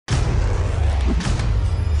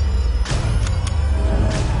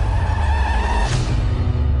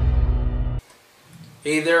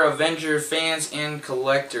Hey there, Avenger fans and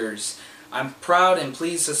collectors. I'm proud and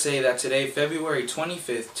pleased to say that today, February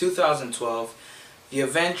 25th, 2012, the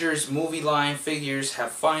Avengers movie line figures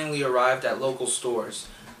have finally arrived at local stores.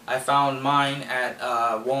 I found mine at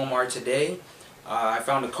Walmart today. I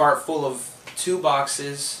found a cart full of 2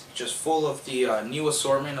 boxes, just full of the new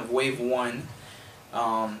assortment of Wave 1.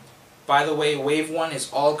 By the way, Wave 1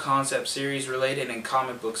 is all concept series related and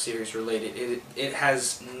comic book series related. It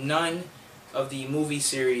has none of the movie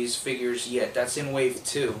series figures yet. That's in Wave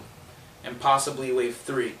 2 and possibly Wave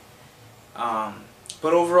 3. But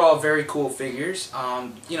overall, very cool figures.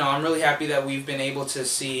 You know, I'm really happy that we've been able to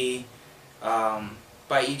see,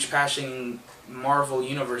 by each passing Marvel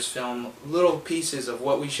Universe film, little pieces of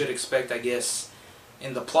what we should expect, I guess,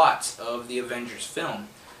 in the plot of the Avengers film.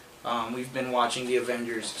 We've been watching the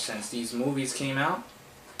Avengers since these movies came out.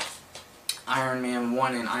 Iron Man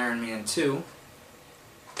 1 and Iron Man 2.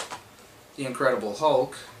 The Incredible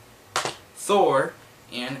Hulk, Thor,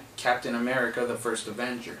 and Captain America, the First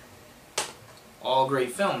Avenger. All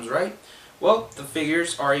great films, right? Well, the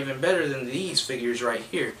figures are even better than these figures right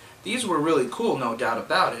here. These were really cool, no doubt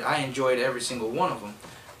about it. I enjoyed every single one of them.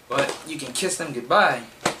 But you can kiss them goodbye,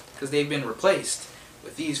 because they've been replaced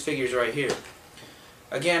with these figures right here.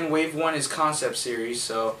 Again, Wave 1 is concept series,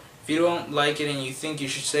 so if you don't like it and you think you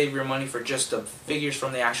should save your money for just the figures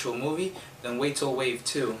from the actual movie, then wait till Wave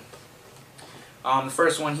 2. The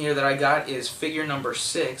first one here that I got is figure number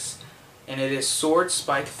 6, and it is Sword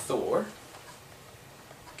Spike Thor.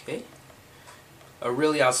 Okay, a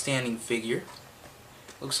really outstanding figure.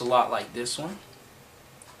 Looks a lot like this one,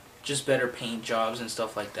 just better paint jobs and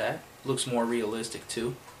stuff like that. Looks more realistic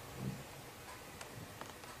too.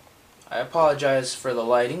 I apologize for the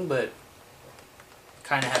lighting, but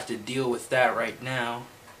kind of have to deal with that right now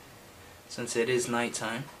since it is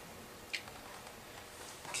nighttime.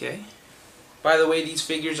 Okay. By the way, these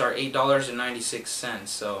figures are $8.96,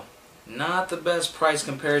 so not the best price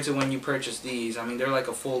compared to when you purchase these. I mean, they're like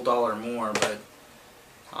a full dollar more, but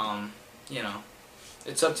you know,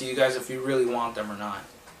 it's up to you guys if you really want them or not.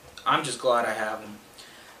 I'm just glad I have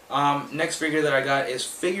them. Next figure that I got is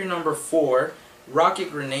figure number 4,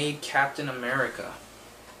 Rocket Grenade Captain America.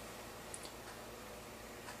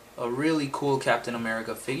 A really cool Captain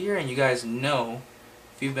America figure, and you guys know,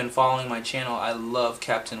 if you've been following my channel, I love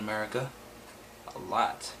Captain America a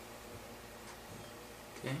lot.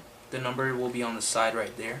 Okay, the number will be on the side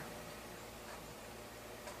right there.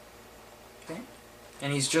 Okay,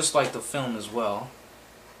 and he's just like the film as well,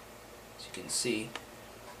 as you can see.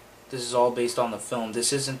 This is all based on the film.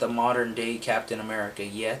 This isn't the modern day Captain America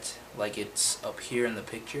yet, like it's up here in the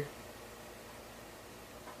picture.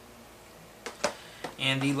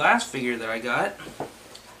 And the last figure that I got,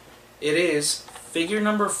 it is figure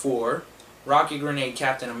number 4, Rocket Grenade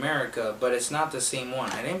Captain America, but it's not the same one.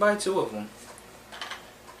 I didn't buy 2 of them.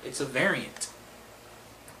 It's a variant.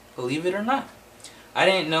 Believe it or not. I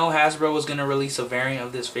didn't know Hasbro was going to release a variant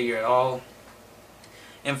of this figure at all.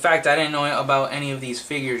 In fact, I didn't know about any of these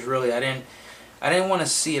figures really. I didn't want to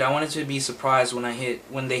see it. I wanted to be surprised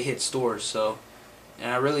when they hit stores. So, and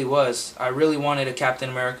I really was. I really wanted a Captain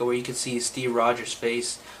America where you could see Steve Rogers'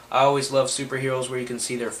 face. I always love superheroes where you can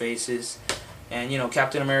see their faces. And you know,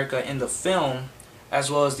 Captain America in the film, as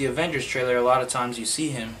well as the Avengers trailer, a lot of times you see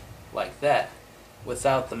him like that,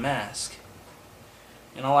 without the mask.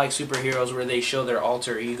 And I like superheroes where they show their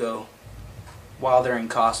alter ego while they're in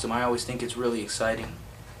costume. I always think it's really exciting.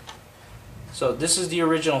 So this is the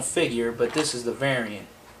original figure, but this is the variant.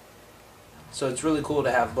 So it's really cool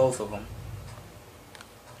to have both of them.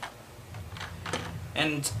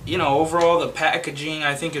 And you know, overall the packaging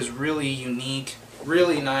I think is really unique.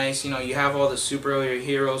 Really nice. You know, you have all the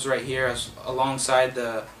superheroes right here alongside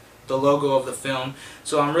the logo of the film.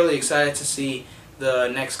 So I'm really excited to see the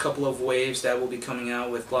next couple of waves that will be coming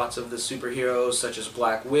out with lots of the superheroes such as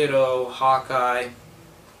Black Widow, Hawkeye,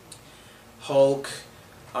 Hulk,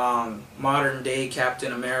 modern day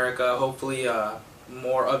Captain America, hopefully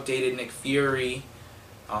more updated Nick Fury,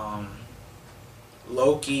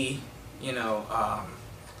 Loki, you know,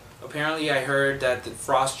 apparently I heard that the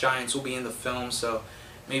Frost Giants will be in the film, so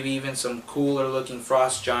maybe even some cooler looking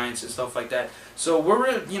Frost Giants and stuff like that. So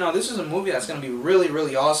you know, this is a movie that's going to be really,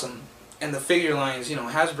 really awesome. And the figure lines, you know,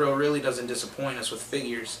 Hasbro really doesn't disappoint us with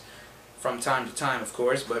figures from time to time, of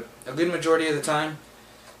course, but a good majority of the time,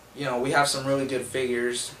 you know, we have some really good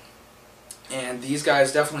figures. And these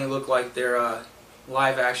guys definitely look like their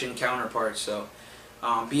live action counterparts, so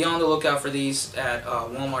be on the lookout for these at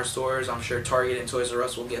Walmart stores. I'm sure Target and Toys R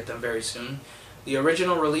Us will get them very soon. The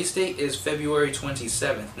original release date is February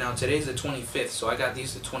 27th. Now today's the 25th, so I got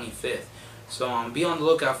these the 25th. So be on the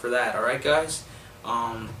lookout for that, alright guys?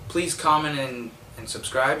 Please comment and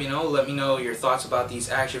subscribe, you know, let me know your thoughts about these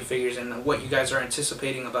action figures and what you guys are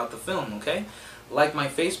anticipating about the film, okay? Like my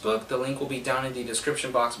Facebook, the link will be down in the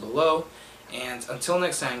description box below. And until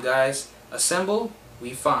next time, guys, assemble,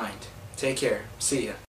 we find. Take care. See ya.